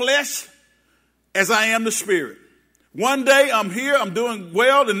with the flesh as I am the spirit. One day I'm here, I'm doing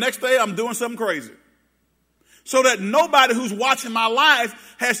well. The next day I'm doing something crazy. So that nobody who's watching my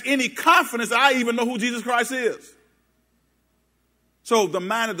life has any confidence that I even know who Jesus Christ is. So the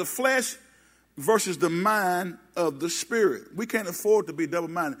mind of the flesh versus the mind of the spirit. We can't afford to be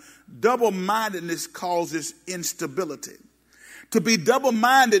double-minded. Double-mindedness causes instability. To be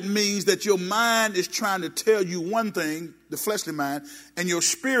double-minded means that your mind is trying to tell you one thing, the fleshly mind, and your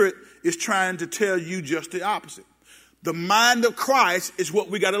spirit is trying to tell you just the opposite. The mind of Christ is what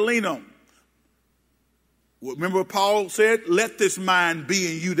we got to lean on. Remember what Paul said? Let this mind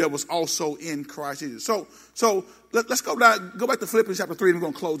be in you that was also in Christ Jesus. So let's go back to Philippians chapter 3 and we're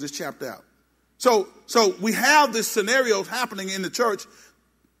going to close this chapter out. So we have this scenario happening in the church,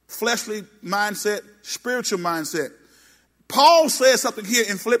 fleshly mindset, spiritual mindset. Paul says something here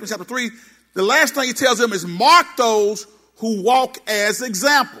in Philippians chapter 3. The last thing he tells them is mark those who walk as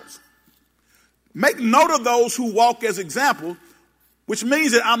examples. Make note of those who walk as examples, which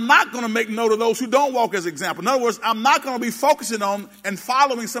means that I'm not going to make note of those who don't walk as example. In other words, I'm not going to be focusing on and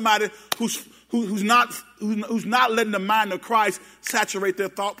following somebody who's not letting the mind of Christ saturate their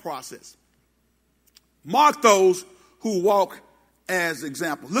thought process. Mark those who walk as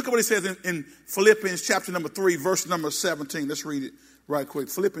examples. Look at what he says in Philippians chapter number 3, verse number 17. Let's read it right quick.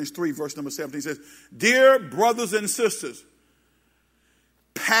 Philippians 3, verse number 17 says, dear brothers and sisters,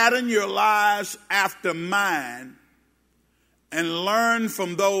 pattern your lives after mine and learn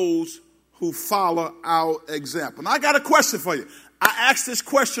from those who follow our example. Now, I got a question for you. I ask this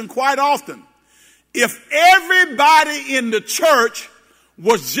question quite often. If everybody in the church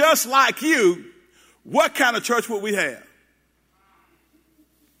was just like you, what kind of church would we have?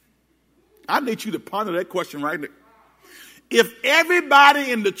 I need you to ponder that question right there. If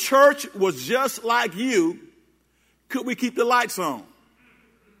everybody in the church was just like you, could we keep the lights on?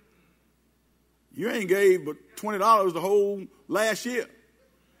 You ain't gave but $20 the whole last year,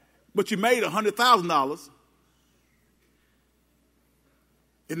 but you made $100,000.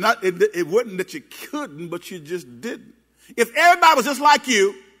 It wasn't that you couldn't, but you just didn't. If everybody was just like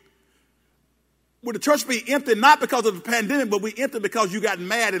you, would the church be empty not because of the pandemic, but we empty because you got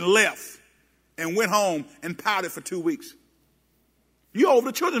mad and left and went home and pouted for 2 weeks? You over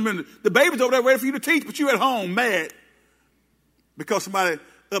the children's ministry. The baby's over there ready for you to teach, but you at home mad because somebody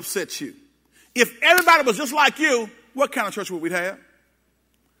upset you. If everybody was just like you, what kind of church would we have?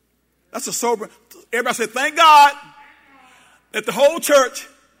 That's a sober. Everybody say, thank God that the whole church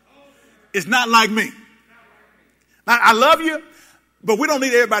is not like me. Now, I love you, but we don't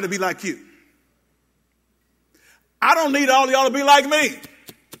need everybody to be like you. I don't need all of y'all to be like me.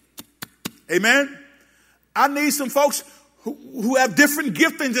 Amen. I need some folks who have different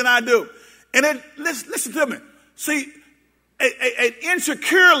giftings than I do. And then listen to me. See, an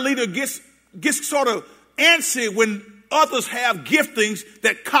insecure leader gets sort of antsy when others have giftings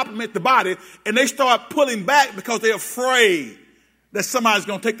that complement the body, and they start pulling back because they're afraid that somebody's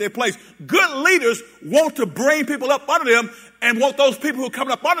going to take their place. Good leaders want to bring people up under them and want those people who are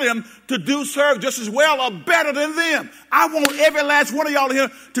coming up under them to serve just as well or better than them. I want every last one of y'all here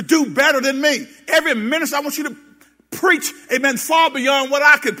to do better than me. Every minister, I want you to preach, amen, far beyond what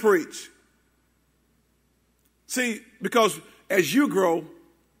I could preach. See, because as you grow,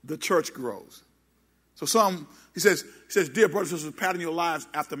 the church grows. So he says, dear brothers and sisters, pattern your lives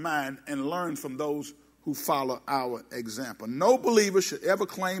after mine and learn from those who follow our example. No believer should ever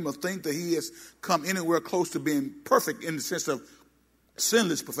claim or think that he has come anywhere close to being perfect in the sense of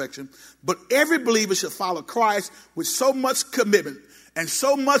sinless perfection, but every believer should follow Christ with so much commitment and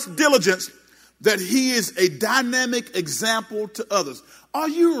so much diligence that he is a dynamic example to others. Are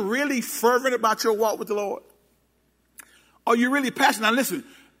you really fervent about your walk with the Lord? Are you really passionate? Now listen,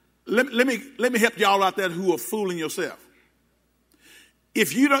 let me help y'all out there who are fooling yourself.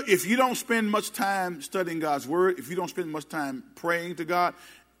 If you don't spend much time studying God's word, if you don't spend much time praying to God,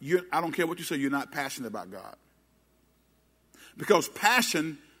 I don't care what you say, you're not passionate about God. Because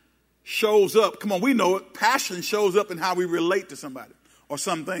passion shows up. Come on, we know it. Passion shows up in how we relate to somebody or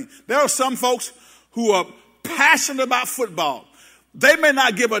something. There are some folks who are passionate about football. They may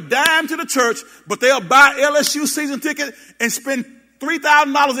not give a dime to the church, but they'll buy LSU season ticket and spend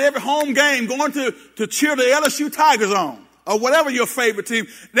 $3,000 every home game going to cheer the LSU Tigers on or whatever your favorite team.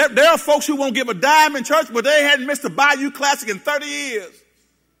 There are folks who won't give a dime in church, but they hadn't missed a Bayou Classic in 30 years.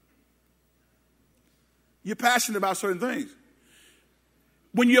 You're passionate about certain things.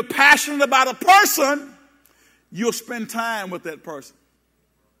 When you're passionate about a person, you'll spend time with that person.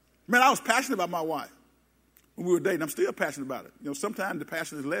 Man, I was passionate about my wife when we were dating. I'm still passionate about it. You know, sometimes the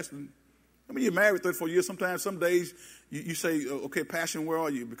passion is less than, you're married 34 years. Sometimes, some days you say, okay, passion, where are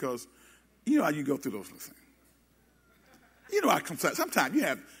you? Because you know how you go through those little things. You know how sometimes you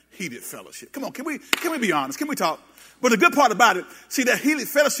have heated fellowship. Come on, can we be honest? Can we talk? But the good part about it, see, that heated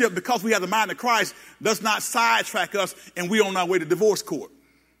fellowship, because we have the mind of Christ, does not sidetrack us and we're on our way to divorce court.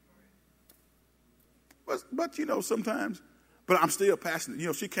 But you know, sometimes, but I'm still passionate. You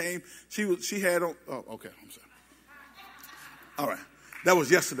know, she came, she had on, oh, okay, I'm sorry. All right. That was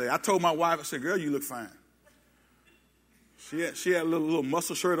yesterday. I told my wife, I said, girl, you look fine. She had a little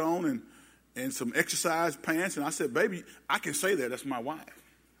muscle shirt on and some exercise pants. And I said, baby, I can say that. That's my wife.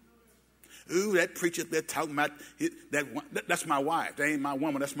 Ooh, that preacher they're talking about, that's my wife. That ain't my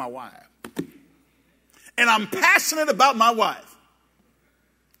woman. That's my wife. And I'm passionate about my wife.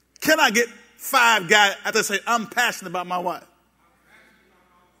 Can I get 5 guys out there say, I'm passionate about my wife?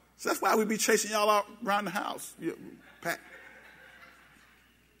 So that's why we be chasing y'all out around the house.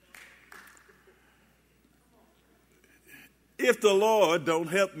 If the Lord don't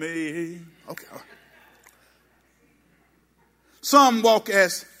help me. Okay. Some walk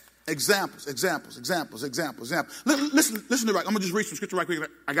as examples. Listen to right. I'm going to just read some scripture right quick.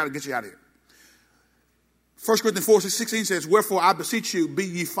 I got to get you out of here. 1 Corinthians 4:16 says, wherefore I beseech you, be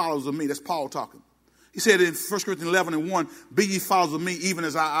ye followers of me. That's Paul talking. He said in 1 Corinthians 11:1, be ye followers of me, even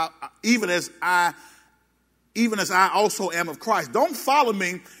as I also am of Christ. Don't follow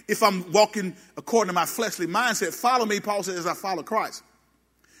me if I'm walking according to my fleshly mindset. Follow me, Paul says, as I follow Christ.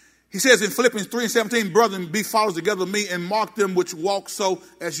 He says in Philippians 3:17, brethren, be followers together with me and mark them which walk so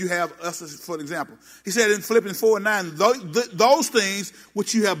as you have us as for an example. He said in Philippians 4:9, those things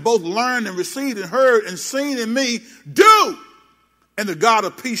which you have both learned and received and heard and seen in me, do, and the God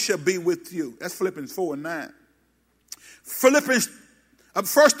of peace shall be with you. That's Philippians 4:9. 1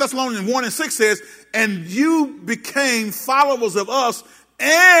 Thessalonians 1:6 says, and you became followers of us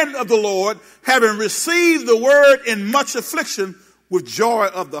and of the Lord, having received the word in much affliction with joy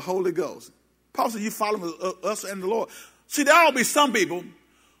of the Holy Ghost. Paul said, you follow us and the Lord. See, there will be some people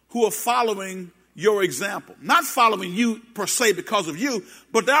who are following your example. Not following you per se because of you,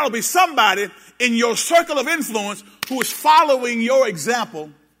 but there will be somebody in your circle of influence who is following your example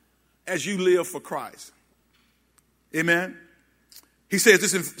as you live for Christ. Amen. He says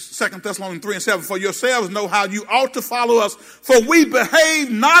this in 2 Thessalonians 3:7, for yourselves know how you ought to follow us, for we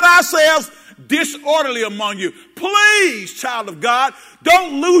behave not ourselves disorderly among you. Please, child of God,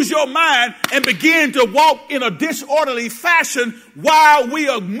 don't lose your mind and begin to walk in a disorderly fashion while we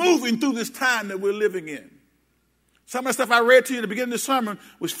are moving through this time that we're living in. Some of the stuff I read to you at the beginning of the sermon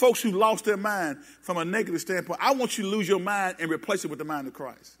was folks who lost their mind from a negative standpoint. I want you to lose your mind and replace it with the mind of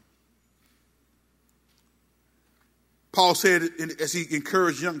Christ. Paul said, as he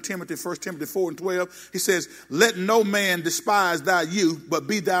encouraged young Timothy, 1 Timothy 4:12, he says, let no man despise thy youth, but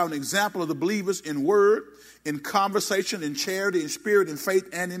be thou an example of the believers in word, in conversation, in charity, in spirit, in faith,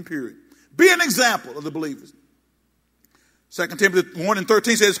 and in purity. Be an example of the believers. 2 Timothy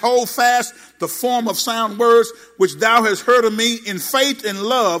 1:13 says, hold fast the form of sound words, which thou hast heard of me in faith and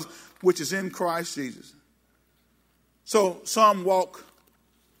love, which is in Christ Jesus. So some walk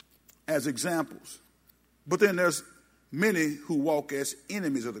as examples, but then there's many who walk as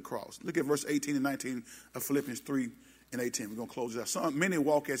enemies of the cross. Look at verse 18 and 19 of Philippians 3:18. We're going to close this out. Many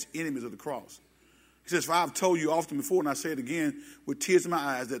walk as enemies of the cross. He says, for I've told you often before, and I say it again with tears in my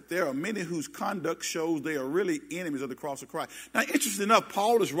eyes, that there are many whose conduct shows they are really enemies of the cross of Christ. Now, interesting enough,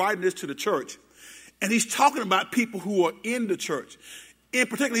 Paul is writing this to the church, And he's talking about people who are in the church. In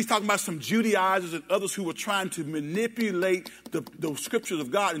particular, he's talking about some Judaizers and others who were trying to manipulate the scriptures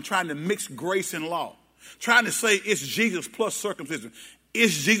of God and trying to mix grace and law. Trying to say it's Jesus plus circumcision.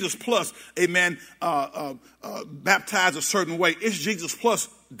 It's Jesus plus, amen, baptized a certain way. It's Jesus plus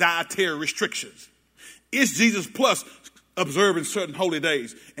dietary restrictions. It's Jesus plus observing certain holy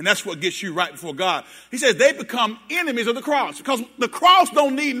days. And that's what gets you right before God. He says they become enemies of the cross because the cross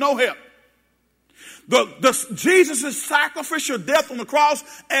don't need no help. Jesus' sacrificial death on the cross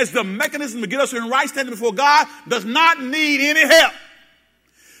as the mechanism to get us in right standing before God does not need any help.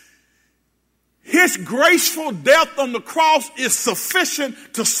 His graceful death on the cross is sufficient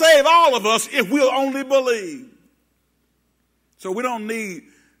to save all of us if we'll only believe. So we don't need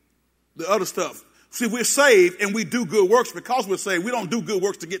the other stuff. See, we're saved and we do good works because we're saved. We don't do good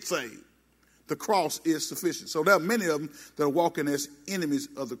works to get saved. The cross is sufficient. So there are many of them that are walking as enemies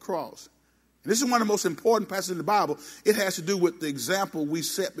of the cross. And this is one of the most important passages in the Bible. It has to do with the example we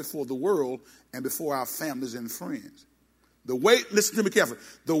set before the world and before our families and friends. Listen to me carefully.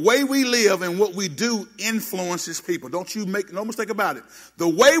 The way we live and what we do influences people. Don't you make no mistake about it. The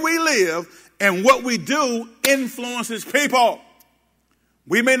way we live and what we do influences people.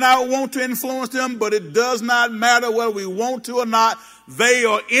 We may not want to influence them, but it does not matter whether we want to or not. They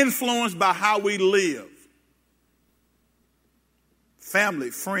are influenced by how we live. Family,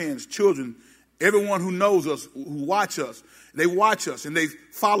 friends, children, everyone who knows us, who watch us, they watch us and they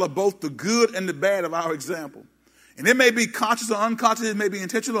follow both the good and the bad of our example. And it may be conscious or unconscious. It may be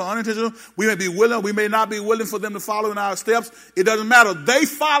intentional or unintentional. We may be willing. We may not be willing for them to follow in our steps. It doesn't matter. They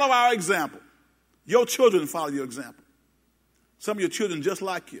follow our example. Your children follow your example. Some of your children just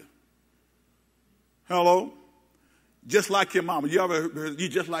like you. Hello? Just like your mama. You ever heard you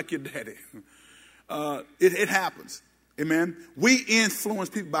just like your daddy? It happens. Amen. We influence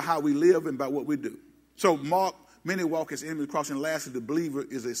people by how we live and by what we do. So Mark, many walk as enemies of the cross, and lastly, the believer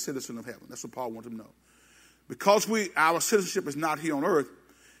is a citizen of heaven. That's what Paul wants them to know. Because our citizenship is not here on earth,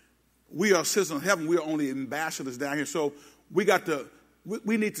 we are citizens of heaven. We are only ambassadors down here. So we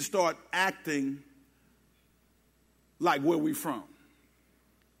need to start acting like where we from.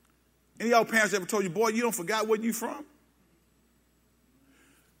 Any of y'all parents ever told you, boy, you don't forgot where you from?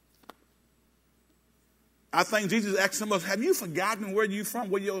 I think Jesus asked some of us, have you forgotten where you from,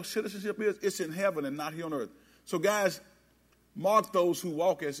 where your citizenship is? It's in heaven and not here on earth. So guys, mark those who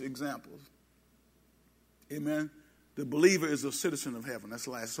walk as examples. Amen. The believer is a citizen of heaven. That's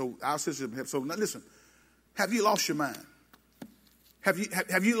the last. So our citizenship of heaven. So now listen, have you lost your mind?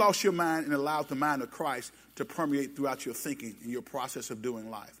 Have you lost your mind and allowed the mind of Christ to permeate throughout your thinking and your process of doing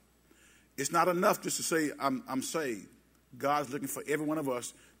life? It's not enough just to say, I'm saved. God's looking for every one of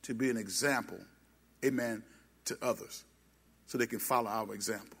us to be an example, amen, to others so they can follow our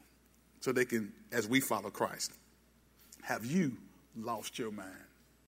example. So they can, as we follow Christ. Have you lost your mind?